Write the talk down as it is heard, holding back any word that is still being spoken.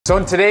So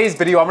in today's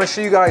video, I'm gonna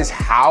show you guys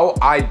how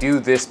I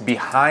do this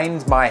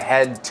behind my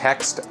head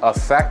text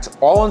effect,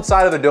 all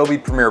inside of Adobe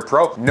Premiere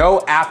Pro. No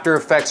After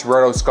Effects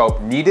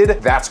rotoscope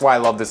needed. That's why I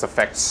love this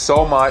effect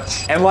so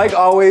much. And like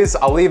always,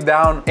 I'll leave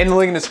down in the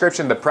link in the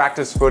description the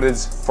practice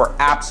footage for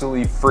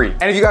absolutely free.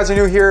 And if you guys are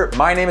new here,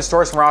 my name is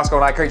Torres from Roscoe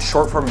and I create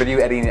short form video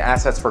editing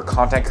assets for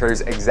content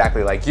creators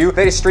exactly like you.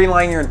 They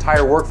streamline your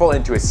entire workflow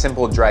into a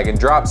simple drag and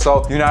drop,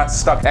 so you're not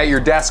stuck at your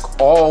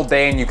desk all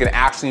day and you can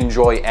actually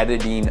enjoy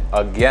editing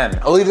again.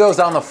 I'll leave those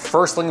down in the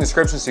first link in the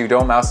description so you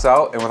don't mouse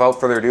out. And without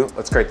further ado,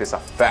 let's create this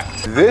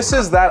effect. This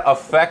is that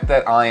effect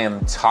that I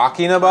am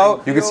talking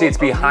about. You can see it's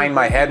behind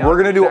my head. We're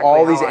gonna do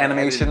all these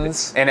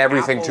animations and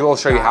everything too. I'll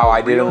show you how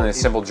I did them in a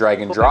simple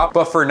drag and drop.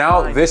 But for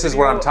now, this is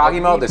what I'm talking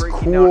about, this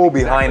cool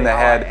behind the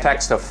head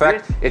text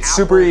effect. It's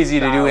super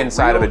easy to do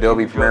inside of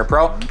Adobe Premiere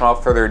Pro.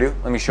 Without further ado,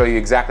 let me show you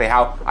exactly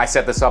how I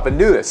set this up and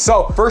do this.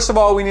 So first of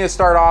all, we need to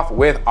start off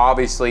with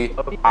obviously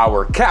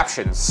our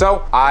captions.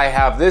 So I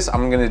have this,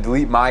 I'm gonna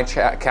delete my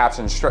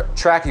captions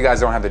track. You guys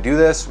don't have to do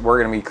this. We're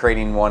gonna be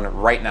creating one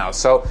right now.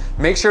 So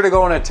make sure to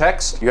go into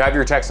text. You have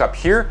your text up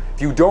here.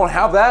 If you don't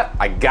have that,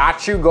 I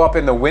got you. Go up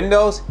in the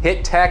windows,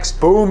 hit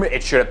text, boom,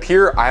 it should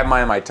appear. I have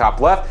mine on my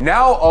top left.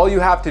 Now all you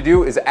have to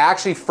do is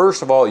actually,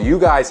 first of all, you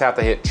guys have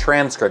to hit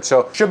transcript.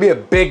 So it should be a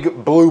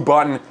big blue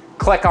button.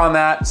 Click on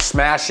that,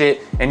 smash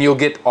it, and you'll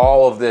get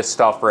all of this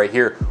stuff right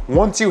here.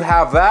 Once you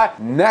have that,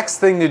 next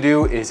thing to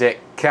do is hit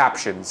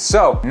captions.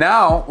 So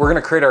now we're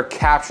gonna create our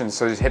captions.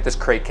 So just hit this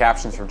create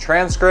captions from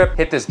transcript,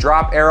 hit this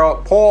drop arrow,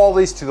 pull all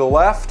these to the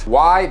left.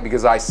 Why?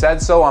 Because I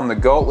said so, I'm the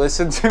GOAT,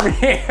 listen to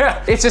me.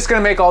 It's just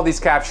gonna make all these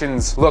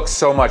captions look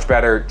so much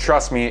better.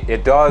 Trust me,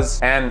 it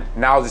does. And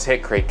now just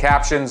hit create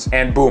captions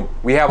and boom,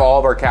 we have all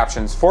of our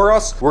captions for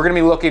us. We're gonna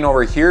be looking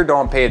over here.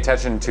 Don't pay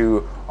attention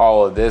to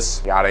all of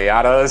this yada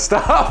yada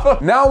stuff.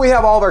 Now we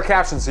have all of our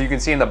captions, so you can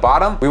see in the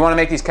bottom, we wanna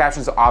make these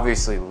captions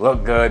obviously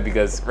look good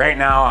because right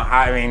now,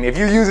 I mean, if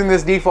you're using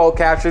this default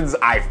captions,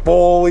 I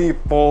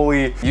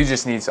fully, you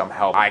just need some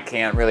help. I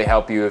can't really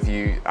help you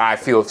I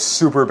feel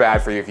super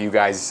bad for you if you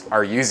guys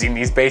are using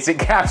these basic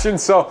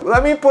captions. So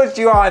let me put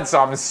you on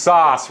some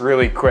sauce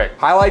really quick.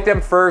 Highlight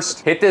them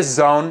first, hit this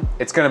zone.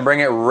 It's gonna bring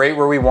it right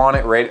where we want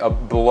it, right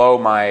below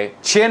my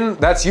chin.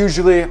 That's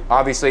usually,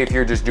 obviously, if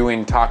you're just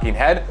doing talking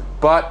head,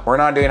 but we're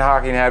not doing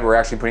talking head, we're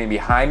actually putting it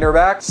behind our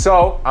back.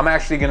 So I'm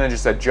actually gonna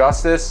just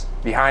adjust this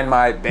behind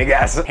my big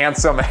ass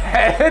handsome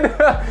head.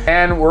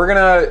 And we're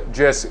gonna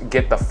just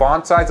get the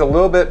font size a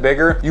little bit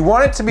bigger. You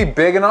want it to be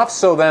big enough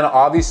so then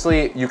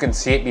obviously you can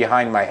see it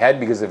behind my head,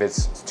 because if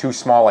it's too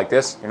small like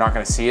this, you're not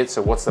gonna see it.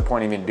 So what's the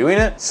point of even doing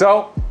it?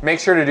 So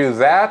make sure to do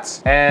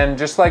that and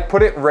just like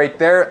put it right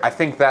there. I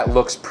think that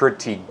looks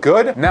pretty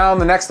good. Now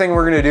the next thing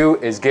we're gonna do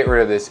is get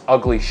rid of this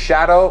ugly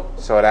shadow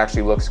so it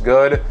actually looks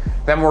good.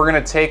 Then we're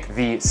gonna take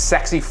the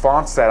sexy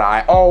fonts that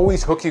I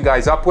always hook you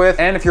guys up with.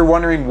 And if you're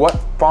wondering what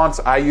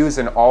fonts I use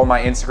in all my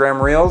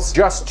Instagram reels,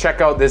 just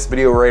check out this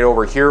video right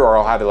over here, or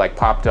I'll have it like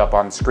popped up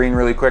on screen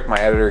really quick. My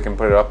editor can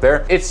put it up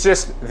there. It's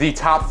just the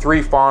top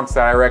 3 fonts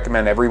that I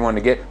recommend everyone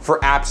to get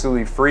for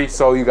absolutely free,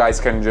 so you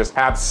guys can just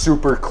have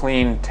super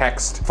clean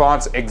text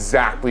fonts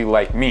exactly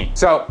like me.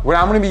 So what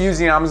I'm gonna be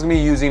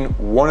using,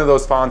 one of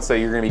those fonts that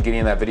you're gonna be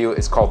getting in that video.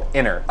 Is called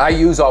Inner. I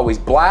use always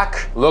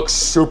black, looks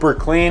super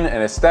clean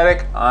and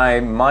aesthetic. I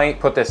might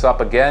put this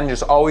up again,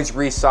 just always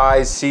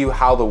resize, see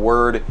how the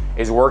word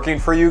is working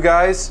for you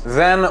guys.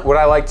 Then what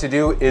I like to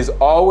do is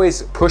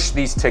always push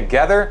these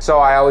together. So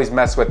I always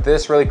mess with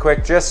this really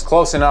quick, just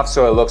close enough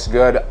so it looks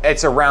good.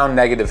 It's around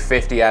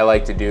 -50 I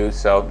like to do,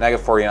 so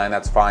 -49,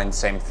 that's fine,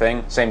 same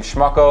thing, same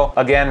schmucko.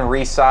 Again,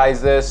 resize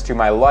this to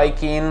my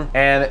liking,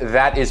 and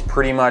that is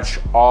pretty much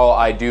all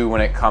I do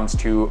when it comes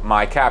to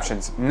my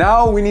captions.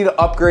 Now we need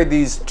to upgrade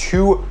these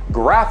 2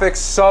 graphics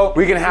so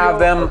we can have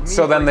them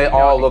so then they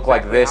all look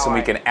like this and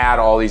we can add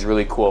all these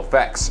really cool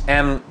effects.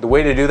 And the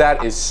way to do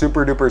that is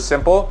super duper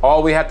simple.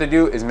 All we have to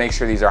do is make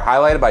sure these are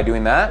highlighted by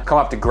doing that. Come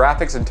up to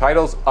graphics and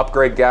titles,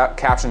 upgrade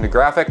caption to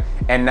graphic,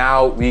 and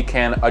now we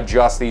can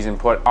adjust these and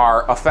put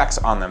our effects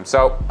on them.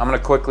 So I'm gonna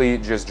quickly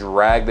just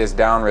drag this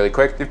down really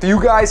quick. If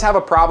you guys have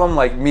a problem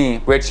like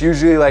me, which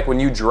usually like when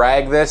you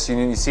drag this,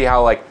 you see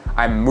how like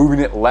I'm moving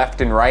it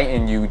left and right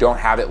and you don't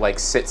have it like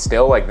sit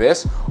still like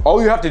this.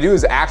 All you have to do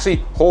is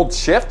actually hold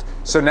shift.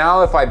 So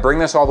now if I bring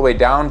this all the way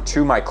down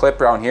to my clip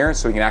down here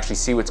so you can actually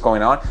see what's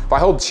going on, if I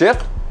hold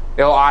shift,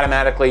 it'll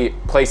automatically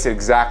place it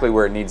exactly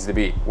where it needs to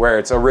be, where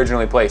it's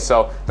originally placed.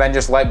 So then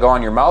just let go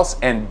on your mouse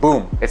and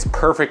boom, it's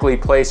perfectly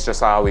placed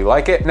just how we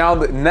like it. Now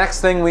the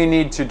next thing we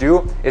need to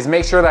do is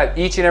make sure that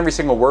each and every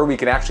single word we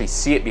can actually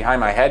see it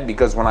behind my head,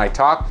 because when I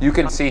talk, you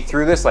can see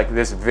through this, like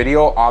this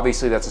video,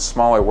 obviously that's a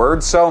smaller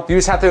word. So you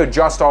just have to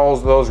adjust all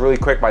of those really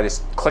quick by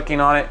just clicking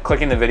on it,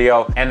 clicking the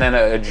video, and then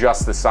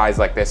adjust the size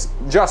like this,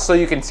 just so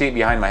you can see it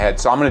behind my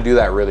head. So I'm gonna do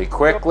that really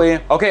quickly.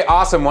 Okay,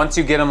 awesome. Once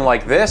you get them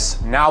like this,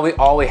 now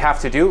all we have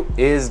to do do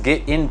is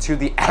get into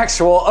the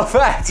actual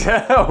effect,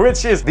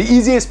 which is the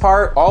easiest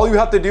part. All you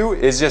have to do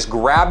is just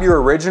grab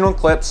your original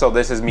clip. So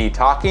this is me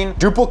talking,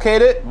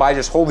 duplicate it by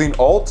just holding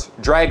Alt,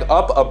 drag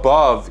up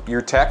above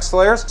your text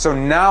layers. So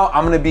now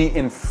I'm gonna be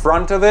in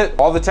front of it.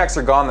 All the texts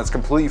are gone, that's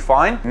completely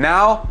fine.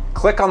 Now,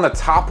 click on the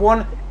top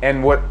one,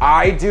 and what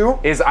I do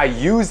is I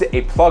use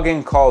a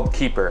plugin called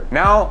Keeper.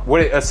 Now, what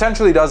it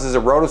essentially does is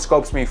it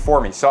rotoscopes me for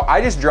me. So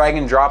I just drag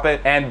and drop it,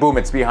 and boom,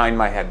 it's behind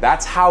my head.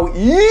 That's how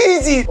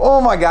easy.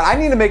 Oh my God, I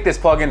need to make this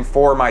plugin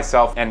for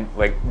myself and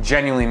like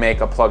genuinely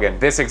make a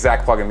plugin, this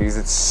exact plugin, because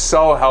it's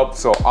so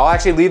helpful. I'll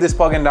actually leave this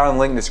plugin down in the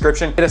link in the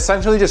description. It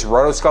essentially just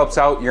rotoscopes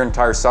out your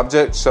entire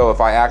subject. So if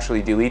I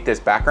actually delete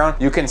this background,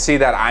 you can see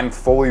that I'm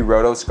fully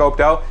rotoscoped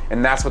out,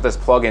 and that's what this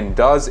plugin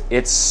does.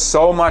 It's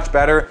so much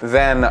better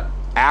than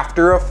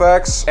After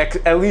Effects,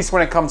 at least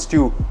when it comes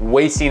to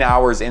wasting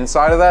hours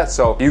inside of that.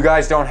 So if you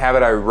guys don't have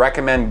it, I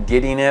recommend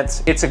getting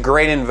it. It's a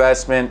great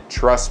investment,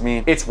 trust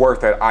me. It's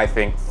worth it, I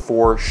think,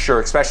 for sure,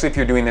 especially if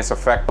you're doing this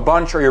effect a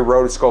bunch or you're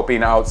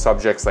rotoscoping out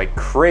subjects like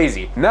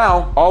crazy.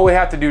 Now, all we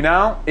have to do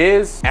now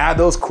is add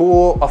those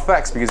cool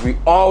effects, because we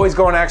always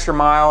go an extra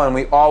mile and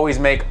we always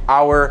make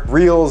our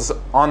reels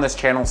on this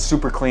channel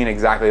super clean,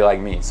 exactly like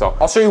me. So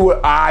I'll show you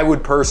what I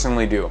would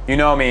personally do. You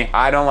know me,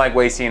 I don't like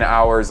wasting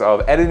hours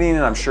of editing,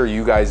 and I'm sure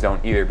you guys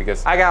don't either,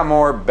 because I got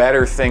more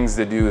better things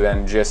to do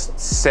than just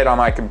sit on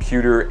my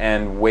computer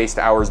and waste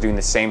hours doing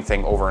the same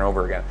thing over and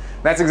over again.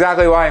 That's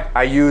exactly why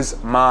I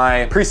use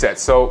my presets.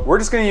 So we're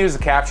just gonna use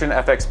the Caption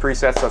FX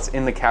presets that's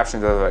in the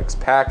Captions FX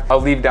pack.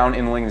 I'll leave down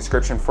in the link in the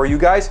description for you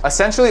guys.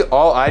 Essentially,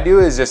 all I do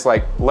is just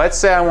like, let's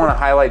say I wanna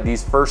highlight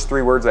these first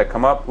 3 words that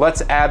come up.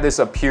 Let's add this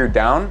up here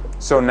down.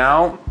 So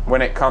now,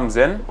 when it comes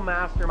in,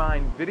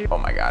 mastermind video. Oh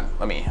my God,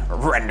 let me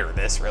render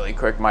this really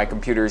quick. My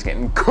computer is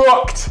getting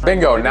cooked.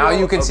 Bingo, now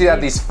you can see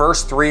that these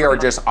first 3 are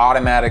just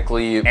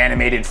automatically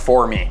animated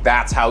for me.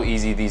 That's how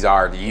easy these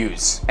are to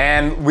use.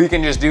 And we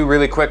can just do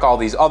really quick all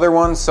these other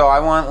ones. So I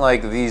want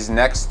like these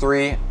next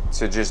 3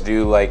 to just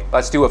do like,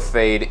 let's do a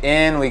fade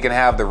in. We can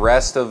have the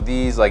rest of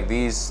these, like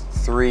these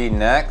 3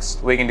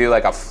 next. We can do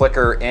like a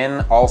flicker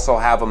in, also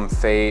have them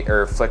fade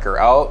or flicker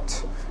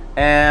out.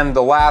 And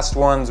the last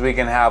ones, we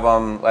can have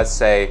them, let's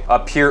say,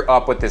 appear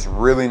up with this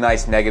really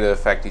nice negative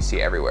effect you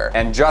see everywhere.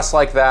 And just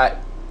like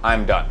that,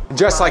 I'm done.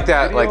 Just like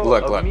that, like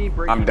look,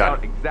 I'm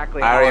done.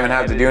 Exactly I don't even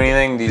have to do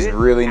anything. These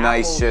really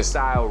nice, just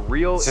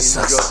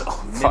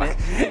fuck.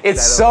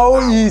 It's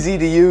so easy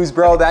to use,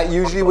 bro. That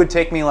usually would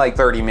take me like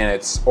 30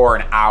 minutes or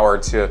an hour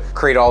to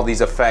create all these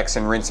effects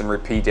and rinse and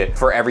repeat it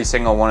for every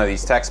single one of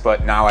these texts,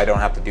 but now I don't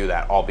have to do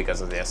that, all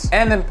because of this.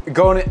 And then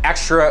go an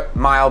extra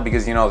mile,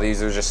 because you know,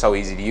 these are just so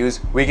easy to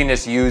use. We can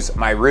just use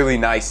my really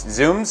nice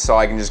zooms. So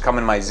I can just come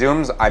in my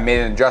zooms. I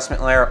made an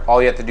adjustment layer.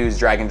 All you have to do is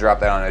drag and drop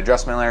that on an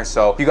adjustment layer.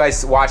 So if you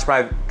guys watch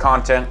my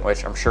content,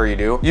 which I'm sure you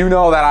do, you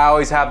know that I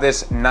always have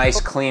this nice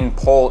clean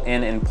pull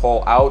in and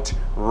pull out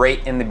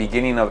right in the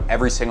beginning of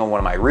every single one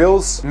of my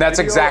reels. And that's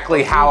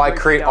exactly how I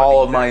create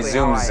all of my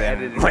zooms,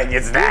 and like,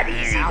 it's that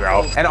easy,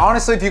 bro. And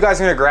honestly, if you guys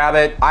are gonna grab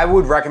it, I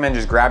would recommend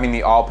just grabbing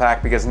the all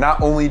pack, because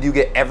not only do you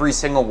get every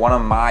single one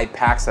of my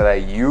packs that I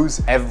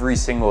use every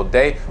single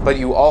day, but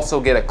you also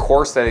get a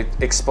course that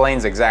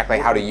explains exactly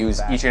how to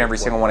use each and every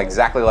single one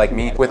exactly like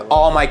me, with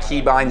all my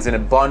keybinds and a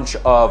bunch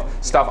of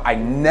stuff I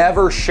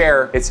never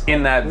share. It's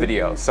in that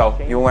video. So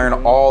you'll learn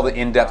all the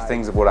in-depth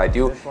things of what I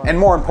do. And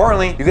more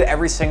importantly, you get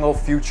every single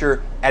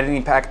future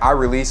editing pack I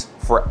release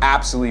for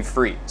absolutely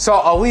free. So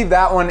I'll leave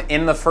that one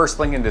in the first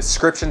link in the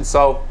description,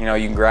 so you know,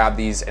 you can grab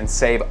these and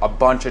save a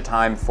bunch of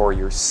time for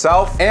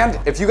yourself. And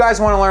if you guys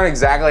want to learn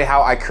exactly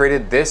how I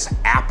created this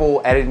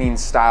Apple editing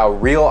style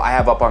reel I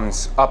have up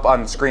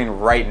on screen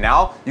right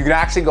now, you can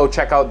actually go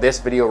check out this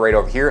video right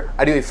over here.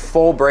 I do a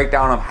full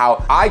breakdown of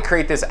how I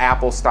create this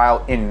Apple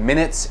style in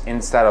minutes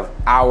instead of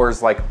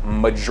hours like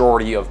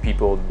majority of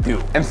people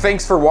do. And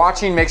thanks for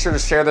watching. Make sure to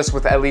share this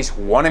with at least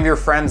one of your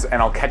friends,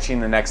 and I'll catch you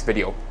in the next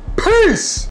video. Peace!